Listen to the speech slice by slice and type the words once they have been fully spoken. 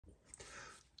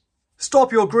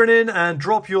Stop your grinning and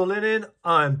drop your linen.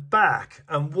 I'm back.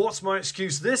 And what's my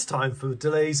excuse this time for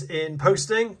delays in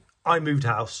posting? I moved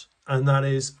house. And that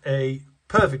is a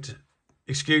perfect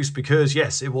excuse because,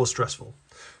 yes, it was stressful.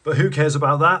 But who cares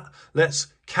about that? Let's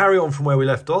carry on from where we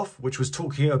left off, which was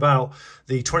talking about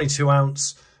the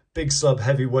 22-ounce Big Slub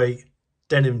heavyweight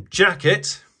denim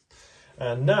jacket.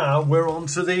 And now we're on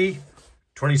to the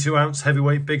 22-ounce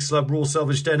heavyweight Big Slub raw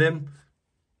Selvedge denim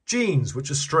jeans, which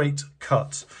are straight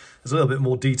cut. There's a little bit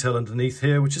more detail underneath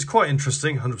here, which is quite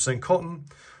interesting. 100% cotton,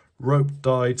 rope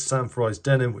dyed sanforized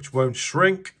denim, which won't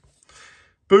shrink.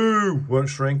 Boo! Won't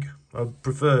shrink. I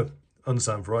prefer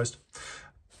unsanforized.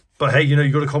 But hey, you know,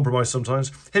 you've got to compromise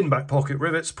sometimes. Hidden back pocket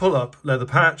rivets, pull up leather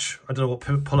patch. I don't know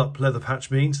what pull up leather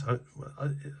patch means. A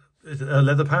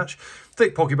leather patch.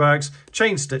 Thick pocket bags,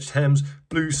 chain stitched hems,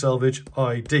 blue Selvedge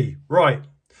ID. Right.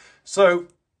 So,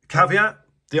 caveat,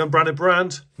 the Unbranded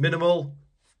brand, minimal,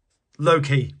 low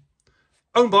key.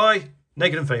 Owned by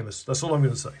Naked and Famous. That's all I'm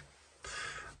going to say.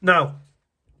 Now,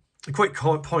 a quick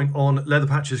point on leather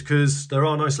patches, because there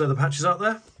are nice leather patches out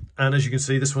there. And as you can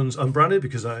see, this one's unbranded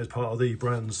because that is part of the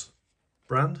brand's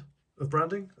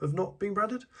branding of not being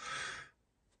branded.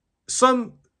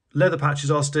 Some leather patches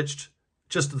are stitched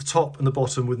just at the top and the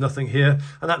bottom with nothing here.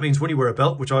 And that means when you wear a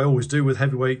belt, which I always do with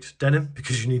heavyweight denim,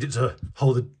 because you need it to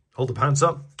hold the pants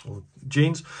up, or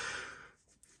jeans.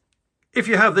 If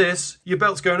you have this, your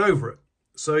belt's going over it.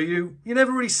 So you never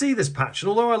really see this patch. And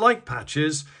although I like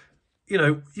patches, you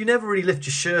know, you never really lift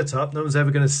your shirt up. No one's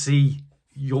ever going to see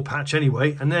your patch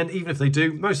anyway. And then even if they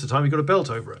do, most of the time you've got a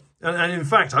belt over it. And in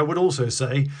fact, I would also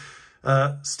say,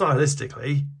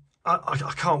 stylistically,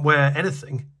 I can't wear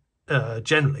anything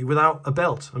generally without a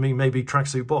belt. I mean, maybe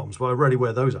tracksuit bottoms, but I rarely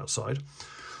wear those outside.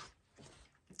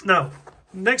 Now,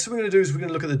 next thing we're going to do is we're going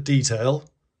to look at the detail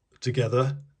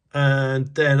together,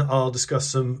 and then I'll discuss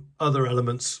some other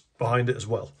elements behind it as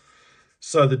well.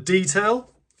 So the detail,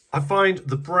 I find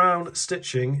the brown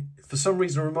stitching, for some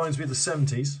reason, reminds me of the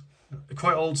 70s. A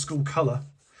quite old school colour,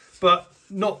 but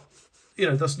not, you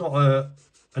know, that's not a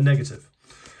negative.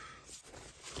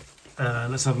 And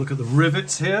let's have a look at the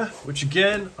rivets here, which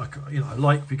again, I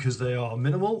like because they are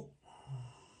minimal.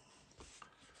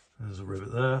 There's a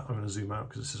rivet there. I'm going to zoom out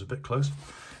because this is a bit close.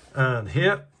 And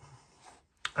here.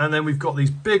 And then we've got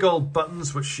these big old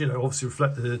buttons, which, you know, obviously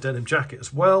reflect the denim jacket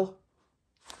as well.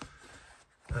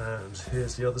 And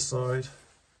here's the other side.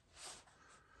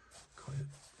 Quite,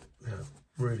 you know,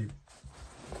 really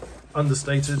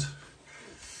understated.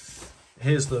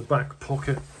 Here's the back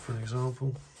pocket, for an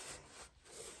example.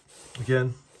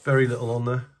 Again, very little on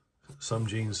there. Some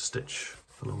jeans stitch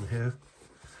along here.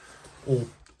 Or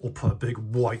put a big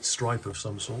white stripe of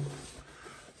some sort.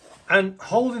 And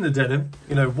holding the denim,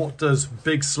 you know, what does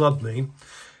Big Slub mean?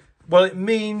 Well, it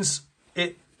means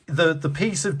the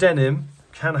piece of denim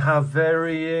can have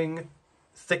varying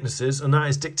thicknesses, and that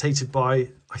is dictated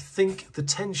by, I think, the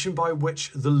tension by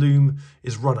which the loom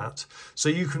is run at. So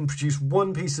you can produce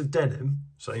one piece of denim,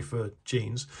 say for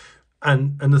jeans,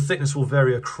 and the thickness will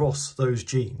vary across those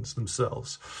jeans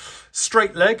themselves.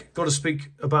 Straight leg, got to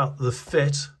speak about the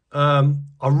fit.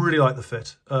 I really like the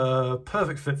fit.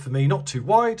 Perfect fit for me. Not too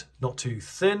wide, not too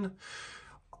thin.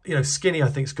 You know, skinny I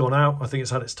think's gone out. I think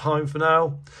it's had its time for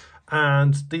now.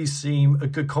 And these seem a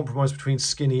good compromise between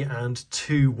skinny and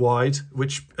too wide,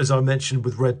 which, as I mentioned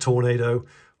with Red Tornado,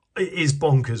 it is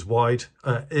bonkers wide.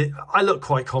 I look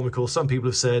quite comical. Some people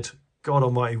have said, God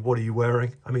almighty, what are you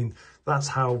wearing? I mean, that's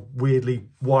how weirdly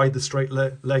wide the straight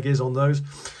leg is on those.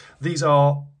 These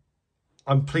are,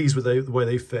 I'm pleased with the way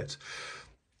they fit.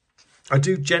 I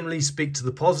do generally speak to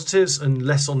the positives and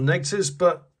less on negatives,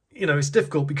 but, you know, it's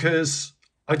difficult because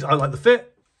I like the fit.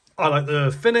 I like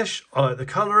the finish, I like the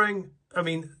colouring. I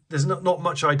mean, there's not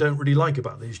much I don't really like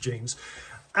about these jeans.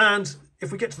 And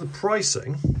if we get to the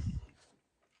pricing,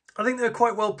 I think they're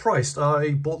quite well priced.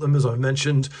 I bought them, as I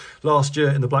mentioned, last year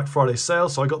in the Black Friday sale,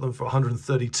 so I got them for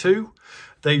 132.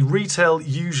 They retail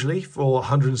usually for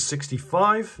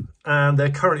 165, and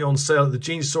they're currently on sale at the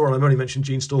jeans store, and I've only mentioned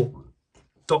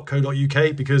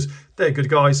jeansstore.co.uk because they're good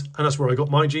guys, and that's where I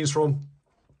got my jeans from.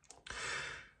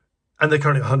 And they're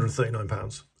currently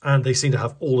 £139. And they seem to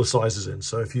have all the sizes in.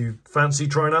 So if you fancy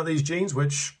trying out these jeans,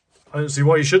 which I don't see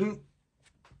why you shouldn't,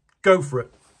 go for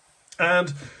it.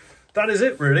 And that is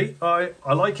it, really. I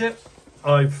like it.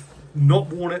 I've not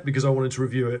worn it because I wanted to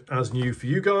review it as new for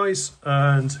you guys.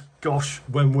 And gosh,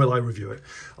 when will I review it?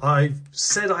 I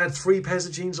said I had 3 pairs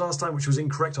of jeans last time, which was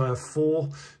incorrect. I have 4.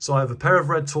 So I have a pair of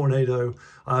Red Tornado.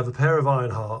 I have a pair of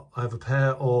Ironheart. I have a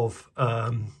pair of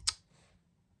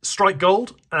Strike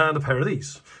Gold and a pair of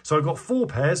these. So I've got 4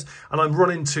 pairs and I'm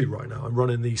running 2 right now. I'm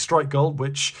running the Strike Gold,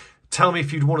 which tell me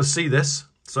if you'd want to see this.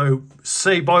 So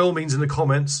say by all means in the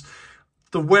comments,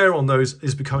 the wear on those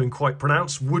is becoming quite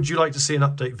pronounced. Would you like to see an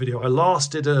update video? I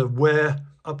last did a wear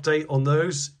update on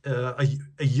those a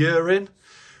year in.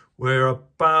 We're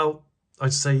about,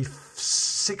 I'd say,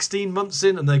 16 months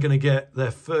in, and they're going to get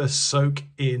their first soak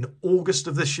in August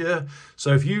of this year.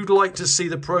 So if you'd like to see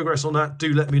the progress on that,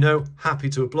 do let me know. Happy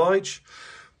to oblige.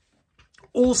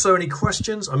 Also, any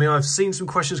questions? I mean, I've seen some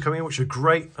questions coming in, which are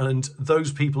great. And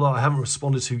those people I haven't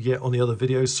responded to yet on the other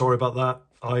videos. Sorry about that.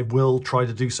 I will try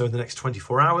to do so in the next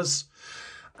 24 hours.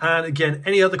 And again,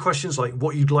 any other questions, like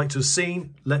what you'd like to have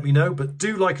seen, let me know. But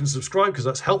do like and subscribe because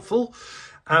that's helpful.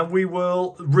 And we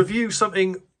will review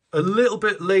something a little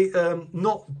bit late,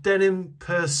 not denim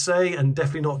per se, and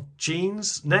definitely not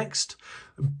jeans next,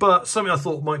 but something I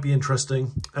thought might be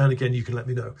interesting. And again, you can let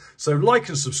me know. So like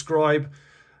and subscribe.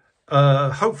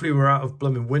 Hopefully we're out of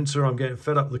blooming winter. I'm getting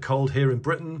fed up with the cold here in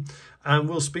Britain, and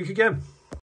we'll speak again.